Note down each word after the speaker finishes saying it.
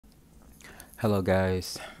Hello,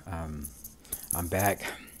 guys. I'm back.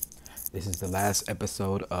 This is the last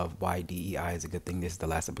episode of why DEI is a good thing. This is the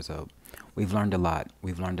last episode. We've learned a lot.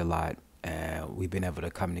 We've been able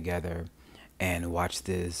to come together and watch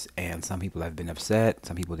this. And some people have been upset.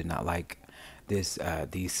 Some people did not like these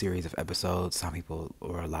series of episodes. Some people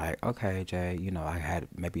were like, "Okay, Jay, I had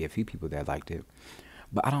maybe a few people that liked it."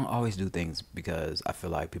 But I don't always do things because I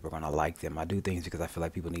feel like people are gonna like them. I do things because I feel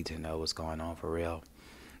like people need to know what's going on for real.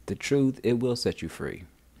 The truth, it will set you free.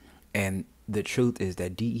 And the truth is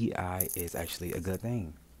that DEI is actually a good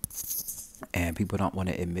thing. And people don't want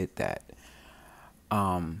to admit that.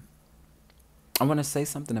 Um, I want to say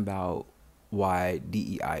something about why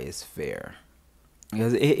DEI is fair.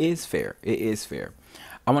 Because it is fair. It is fair.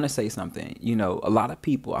 I want to say something. A lot of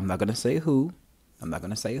people, I'm not going to say who,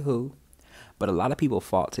 but a lot of people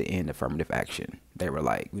fought to end affirmative action. They were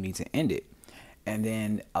like, we need to end it. And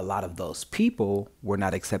then a lot of those people were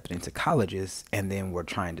not accepted into colleges and then were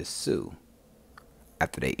trying to sue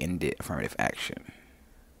after they ended affirmative action.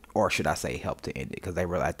 Or should I say help to end it, because they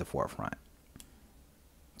were at the forefront.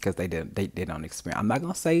 Because they don't experience. I'm not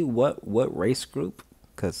going to say what race group,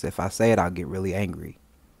 because if I say it, I'll get really angry.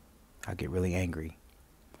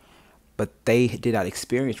 But they did not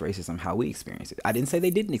experience racism how we experience it. I didn't say they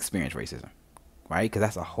didn't experience racism, right? Because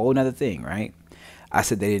that's a whole nother thing, right? I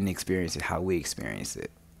said they didn't experience it how we experienced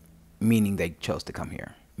it, meaning they chose to come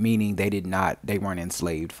here, meaning they weren't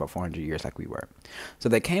enslaved for 400 years like we were. So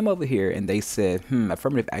they came over here and they said,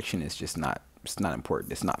 affirmative action is just it's not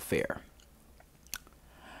important. It's not fair.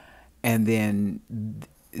 And then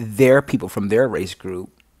their people from their race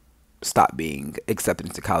group stopped being accepted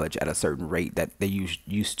into college at a certain rate that they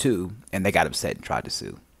used to, and they got upset and tried to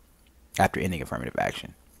sue after ending affirmative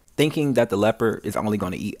action. Thinking that the leopard is only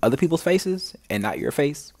going to eat other people's faces and not your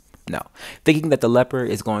face? No. Thinking that the leopard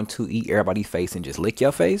is going to eat everybody's face and just lick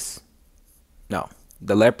your face? No.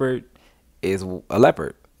 The leopard is a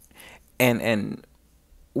leopard. And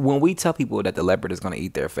when we tell people that the leopard is going to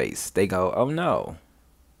eat their face, they go, "Oh no,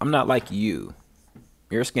 I'm not like you.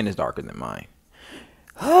 Your skin is darker than mine."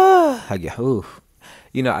 I get, oof.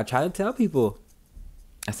 I try to tell people,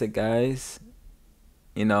 I said, guys,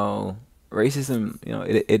 racism,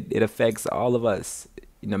 it affects all of us,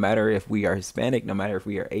 no matter if we are Hispanic, no matter if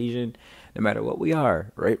we are Asian, no matter what we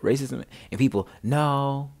are, right? Racism. And people,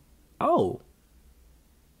 no, oh.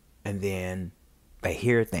 And then they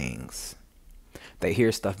hear things. They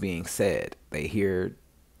hear stuff being said. They hear,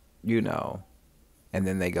 and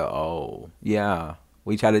then they go, oh, yeah,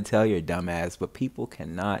 we try to tell your dumbass, but people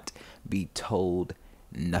cannot be told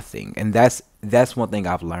nothing. And that's one thing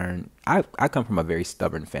I've learned. I come from a very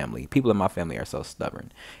stubborn family. People in my family are so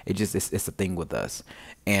stubborn. It's a thing with us.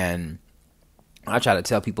 And I try to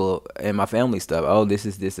tell people in my family stuff, oh, this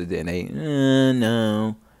is this, and they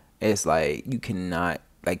no. It's like, you cannot,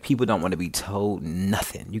 like, people don't want to be told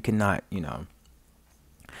nothing. You cannot,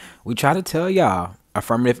 we try to tell y'all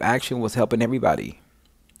affirmative action was helping everybody.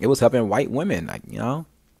 It was helping white women,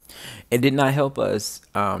 It did not help us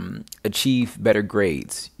achieve better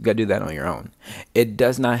grades. You got to do that on your own. It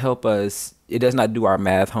does not help us. It does not do our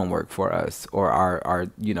math homework for us, or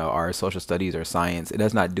our social studies or science. It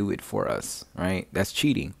does not do it for us, right? That's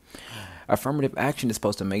cheating. Affirmative action is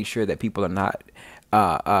supposed to make sure that people are not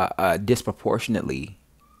disproportionately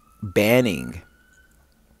banning.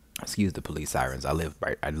 Excuse the police sirens. I live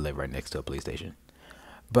right next to a police station.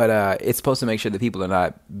 But it's supposed to make sure that people are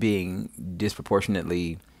not being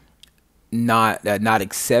disproportionately not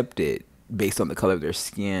accepted based on the color of their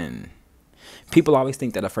skin. People always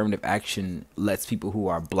think that affirmative action lets people who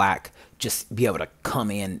are black just be able to come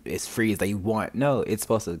in as free as they want. No, it's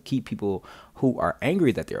supposed to keep people who are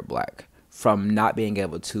angry that they're black from not being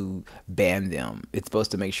able to ban them. It's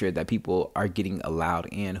supposed to make sure that people are getting allowed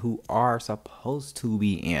in who are supposed to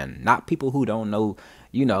be in. Not people who don't know,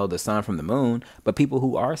 the sun from the moon, but people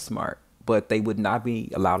who are smart, but they would not be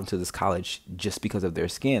allowed into this college just because of their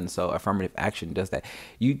skin. So affirmative action does that.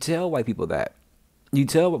 You tell white people that,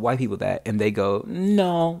 and they go,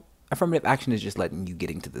 no, affirmative action is just letting you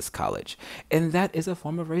get into this college. And that is a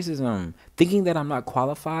form of racism. Thinking that I'm not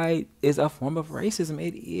qualified is a form of racism.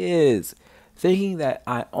 It is. Thinking that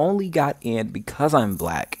I only got in because I'm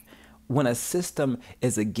black, when a system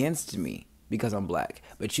is against me because I'm black,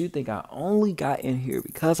 but you think I only got in here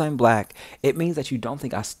because I'm black, it means that you don't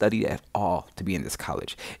think I studied at all to be in this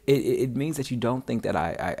college. It means that you don't think that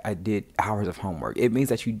I did hours of homework. It means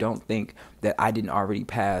that you don't think that I didn't already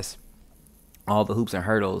pass all the hoops and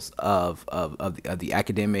hurdles of the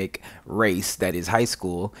academic race that is high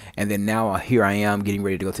school, and then now here I am getting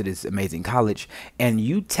ready to go to this amazing college, and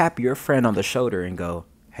you tap your friend on the shoulder and go,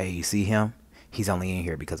 hey, you see him? He's only in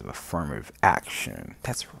here because of affirmative action.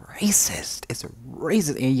 That's racist. It's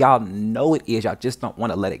racist. And y'all know it is. Y'all just don't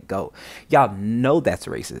want to let it go. Y'all know that's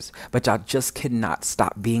racist. But y'all just cannot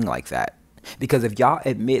stop being like that. Because if y'all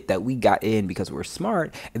admit that we got in because we're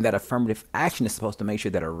smart and that affirmative action is supposed to make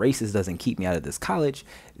sure that a racist doesn't keep me out of this college,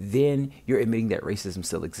 then you're admitting that racism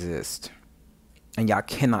still exists. And y'all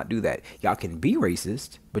cannot do that. Y'all can be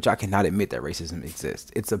racist, but y'all cannot admit that racism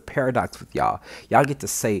exists. It's a paradox with y'all. Y'all get to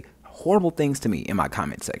say horrible things to me in my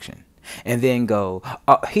comment section and then go,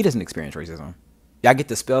 oh, he doesn't experience racism. Y'all get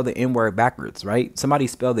to spell the N-word backwards, right? Somebody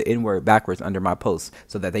spelled the N-word backwards under my post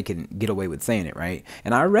so that they can get away with saying it, right?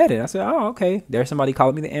 And I read it. I said, oh, okay. There's somebody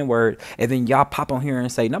calling me the N-word. And then y'all pop on here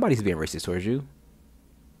and say, nobody's being racist towards you.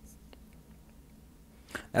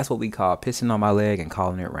 That's what we call pissing on my leg and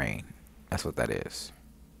calling it rain. That's what that is.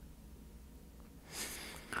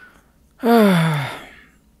 I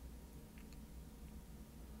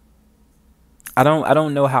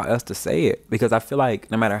don't know how else to say it, because I feel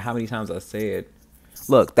like no matter how many times I say it,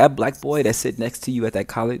 look, that black boy that sit next to you at that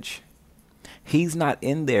college, he's not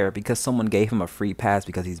in there because someone gave him a free pass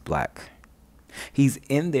because he's black. He's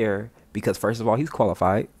in there because, first of all, he's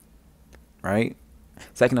qualified, right?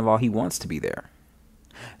 Second of all, he wants to be there.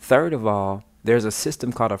 Third of all, there's a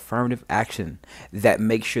system called affirmative action that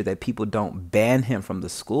makes sure that people don't ban him from the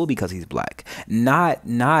school because he's black. Not,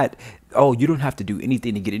 oh, you don't have to do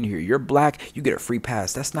anything to get in here. You're black, you get a free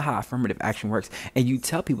pass. That's not how affirmative action works. And you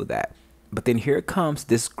tell people that. But then here comes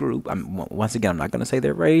this group. Once again, I'm not going to say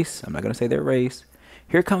their race.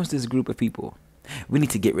 Here comes this group of people. We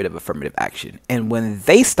need to get rid of affirmative action. And when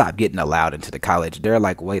they stop getting allowed into the college, they're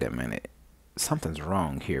like, wait a minute. Something's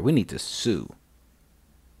wrong here. We need to sue.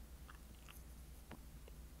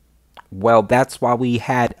 Well, that's why we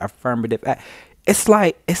had affirmative action. It's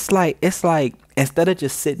like instead of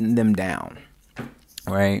just sitting them down,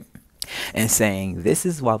 right, and saying this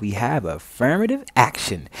is why we have affirmative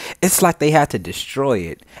action, it's like they had to destroy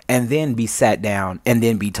it and then be sat down and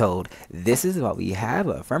then be told this is why we have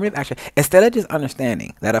affirmative action, instead of just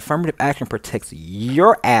understanding that affirmative action protects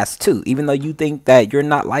your ass too, even though you think that you're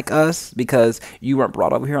not like us because you weren't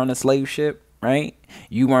brought over here on a slave ship. Right?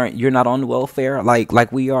 You're not on welfare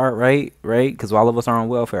like we are, right? Because all of us are on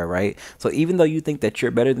welfare, right? So even though you think that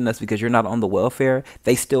you're better than us because you're not on the welfare,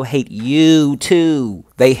 they still hate you too.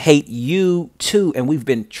 They hate you too. And we've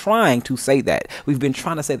been trying to say that. We've been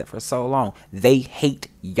trying to say that for so long. They hate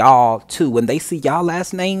y'all too. When they see y'all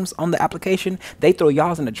last names on the application, they throw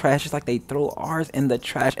y'all's in the trash just like they throw ours in the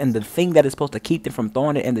trash. And the thing that is supposed to keep them from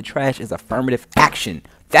throwing it in the trash is affirmative action.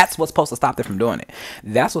 That's what's supposed to stop them from doing it.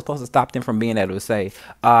 That's what's supposed to stop them from being able to say,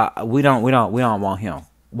 we don't want him.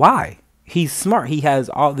 Why? He's smart. He has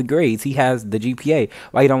all the grades. He has the GPA.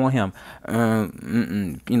 Why you don't want him?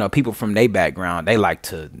 You know, people from their background, they like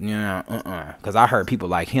to, because I heard people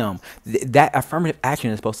like him. That affirmative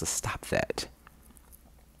action is supposed to stop that.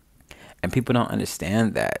 And people don't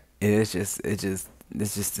understand that. It's just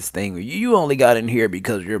this thing where you only got in here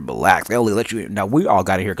because you're black. They only let you in. Now, we all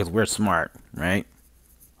got in here because we're smart, right?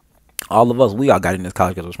 All of us, we all got in this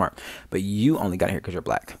college because we're smart. But you only got in here because you're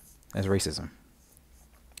black. That's racism.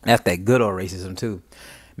 That's that good old racism, too.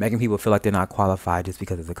 Making people feel like they're not qualified just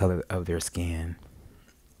because of the color of their skin.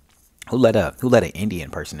 Who let an Indian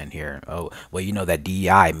person in here? Oh, well, you know that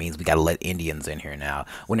DEI means we got to let Indians in here now.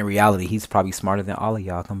 When in reality, he's probably smarter than all of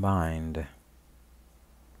y'all combined.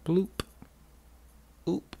 Bloop.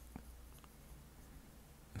 Oop.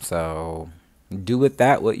 So, do with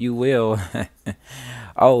that what you will.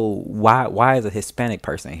 Oh, why is a Hispanic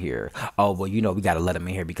person here? Oh, well, you know, we got to let him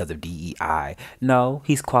in here because of DEI. No,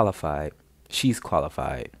 he's qualified. She's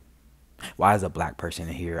qualified. Why is a black person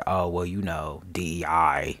in here? Oh, well, you know,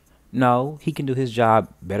 DEI. No, he can do his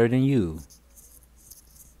job better than you.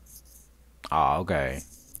 Oh, okay.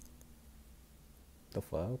 The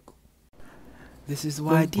fuck? This is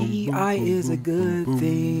why DEI is a good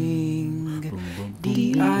thing.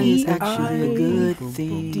 DEI is actually a good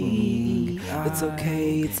thing. It's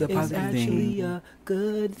okay, it's a positive thing. It's actually a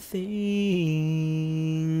good thing.